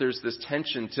 But there's this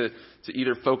tension to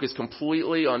either focus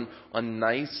completely on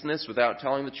niceness without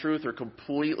telling the truth or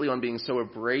completely on being so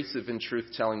abrasive in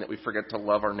truth-telling that we forget to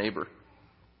love our neighbor.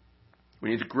 We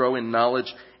need to grow in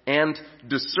knowledge and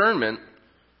discernment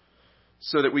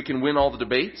so that we can win all the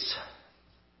debates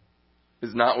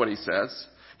is not what he says.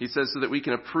 He says so that we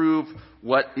can approve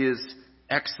what is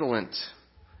excellent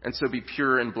and so be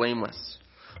pure and blameless.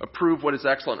 Approve what is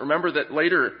excellent. Remember that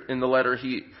later in the letter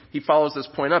he follows this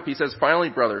point up. He says, finally,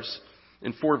 brothers,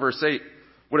 in 4 verse 8,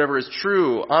 whatever is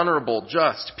true, honorable,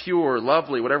 just, pure,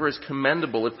 lovely, whatever is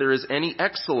commendable, if there is any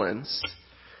excellence,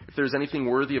 if there's anything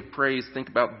worthy of praise, think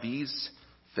about these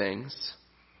things.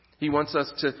 He wants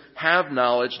us to have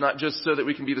knowledge, not just so that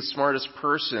we can be the smartest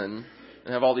person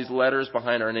and have all these letters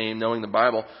behind our name knowing the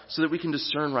Bible, so that we can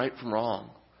discern right from wrong,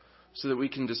 so that we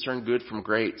can discern good from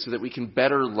great, so that we can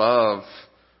better love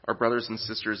our brothers and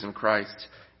sisters in Christ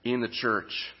in the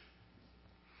church.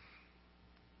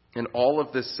 And all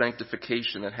of this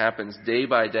sanctification that happens day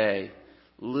by day,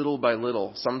 little by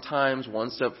little, sometimes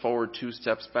one step forward, 2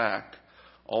 steps back,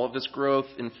 all of this growth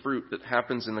in fruit that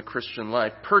happens in the Christian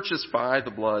life, purchased by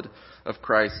the blood of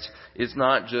Christ, is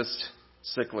not just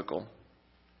cyclical.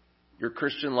 Your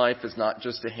Christian life is not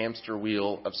just a hamster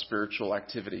wheel of spiritual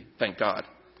activity. Thank God.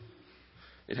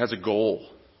 It has a goal.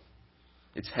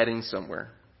 It's heading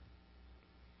somewhere.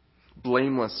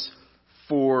 Blameless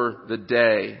for the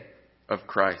day of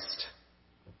Christ.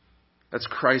 That's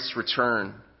Christ's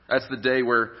return. That's the day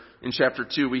where in chapter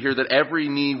 2 we hear that every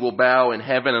knee will bow in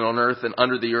heaven and on earth and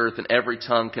under the earth, and every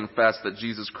tongue confess that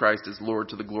Jesus Christ is Lord,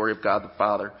 to the glory of God the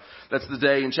Father. That's the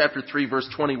day in chapter 3 verse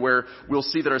 20 where we'll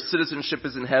see that our citizenship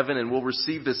is in heaven and we'll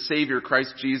receive this Savior,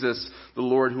 Christ Jesus the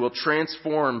Lord, who will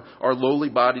transform our lowly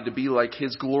body to be like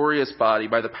His glorious body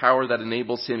by the power that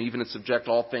enables Him even to subject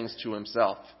all things to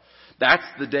Himself. That's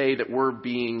the day that we're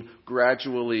being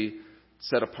gradually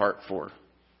set apart for,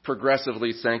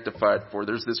 progressively sanctified for.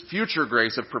 There's this future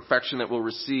grace of perfection that we'll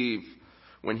receive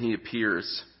when He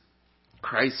appears.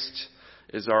 Christ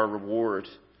is our reward.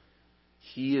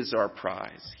 He is our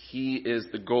prize. He is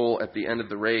the goal at the end of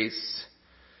the race.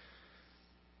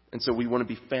 And so we want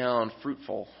to be found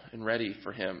fruitful and ready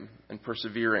for Him and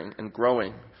persevering and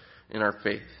growing in our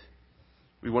faith.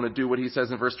 We want to do what He says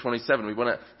in verse 27. We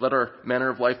want to let our manner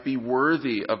of life be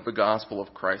worthy of the gospel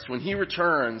of Christ. When He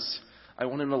returns, I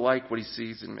want Him to like what He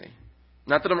sees in me.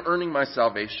 Not that I'm earning my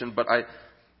salvation, but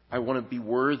I want to be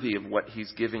worthy of what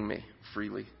He's giving me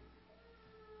freely.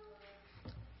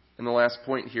 And the last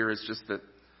point here is just that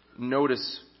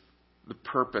notice the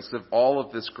purpose of all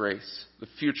of this grace, the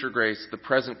future grace, the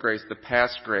present grace, the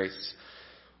past grace,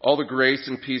 all the grace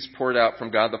and peace poured out from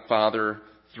God the Father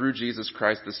through Jesus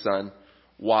Christ the Son.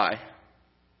 Why?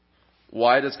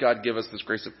 Why does God give us this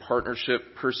grace of partnership,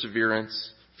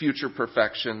 perseverance, future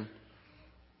perfection?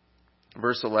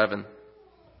 Verse 11,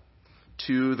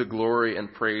 to the glory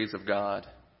and praise of God.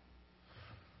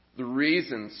 The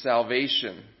reason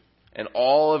salvation and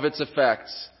all of its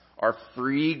effects are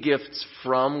free gifts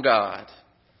from God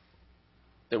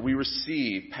that we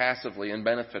receive passively and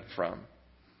benefit from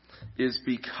is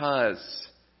because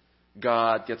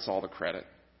God gets all the credit.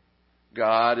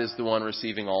 God is the one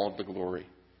receiving all of the glory.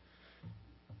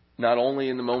 Not only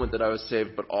in the moment that I was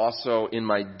saved, but also in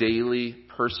my daily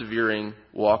persevering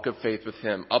walk of faith with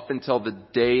Him, up until the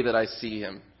day that I see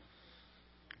Him.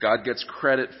 God gets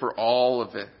credit for all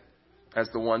of it as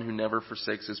the one who never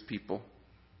forsakes His people.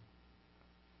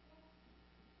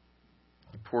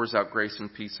 He pours out grace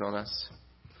and peace on us,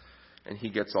 and He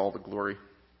gets all the glory.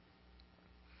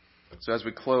 So as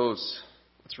we close,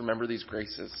 let's remember these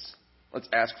graces. Let's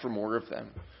ask for more of them.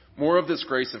 More of this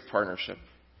grace of partnership.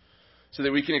 So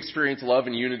that we can experience love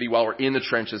and unity while we're in the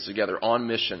trenches together, on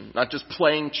mission. Not just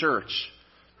playing church,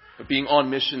 but being on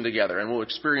mission together. And we'll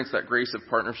experience that grace of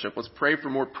partnership. Let's pray for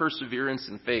more perseverance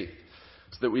in faith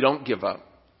so that we don't give up.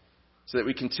 So that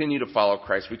we continue to follow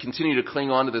Christ. We continue to cling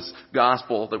on to this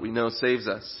gospel that we know saves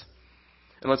us.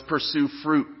 And let's pursue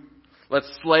fruit. Let's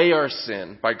slay our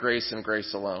sin by grace and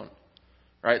grace alone.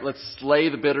 Right? Let's slay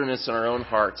the bitterness in our own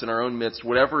hearts, in our own midst,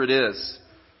 whatever it is.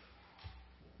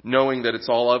 Knowing that it's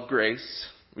all of grace.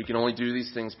 We can only do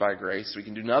these things by grace. We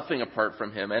can do nothing apart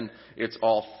from Him. And it's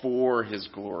all for His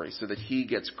glory, so that He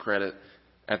gets credit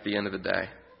at the end of the day.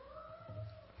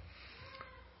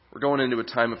 We're going into a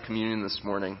time of communion this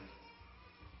morning.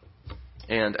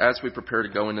 And as we prepare to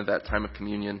go into that time of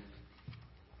communion,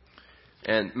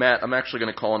 and Matt, I'm actually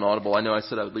going to call an audible. I know I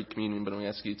said I would lead communion, but I'm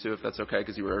going to ask you too, if that's okay,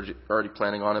 because you were already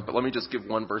planning on it. But let me just give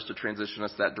one verse to transition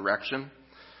us that direction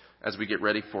as we get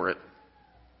ready for it.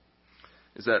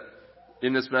 Is that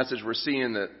in this message we're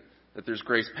seeing that there's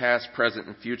grace past, present,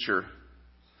 and future.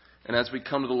 And as we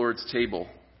come to the Lord's table,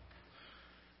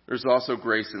 there's also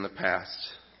grace in the past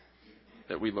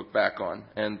that we look back on,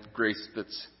 and grace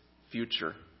that's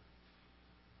future.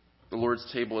 The Lord's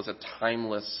table is a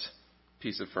timeless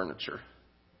piece of furniture.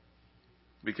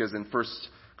 Because in 1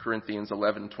 Corinthians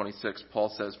 11:26, Paul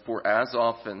says, "For as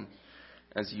often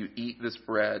as you eat this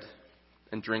bread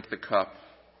and drink the cup,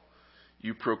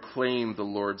 you proclaim the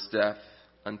Lord's death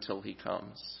until he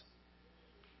comes."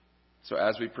 So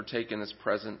as we partake in this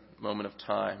present moment of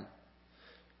time,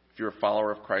 if you're a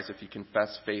follower of Christ, if you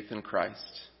confess faith in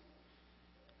Christ,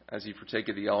 as you partake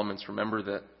of the elements, remember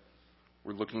that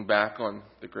we're looking back on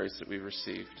the grace that we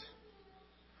received.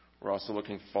 We're also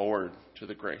looking forward to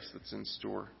the grace that's in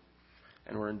store.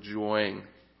 And we're enjoying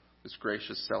this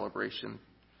gracious celebration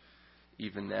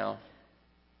even now.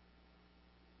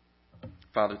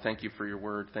 Father, thank you for your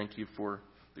word. Thank you for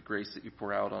the grace that you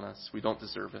pour out on us. We don't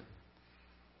deserve it.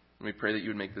 And we pray that you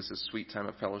would make this a sweet time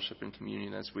of fellowship and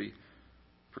communion as we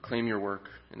proclaim your work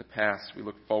in the past. We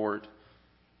look forward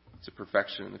to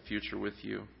perfection in the future with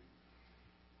you.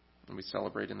 And we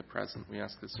celebrate in the present. We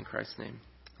ask this in Christ's name.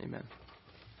 Amen.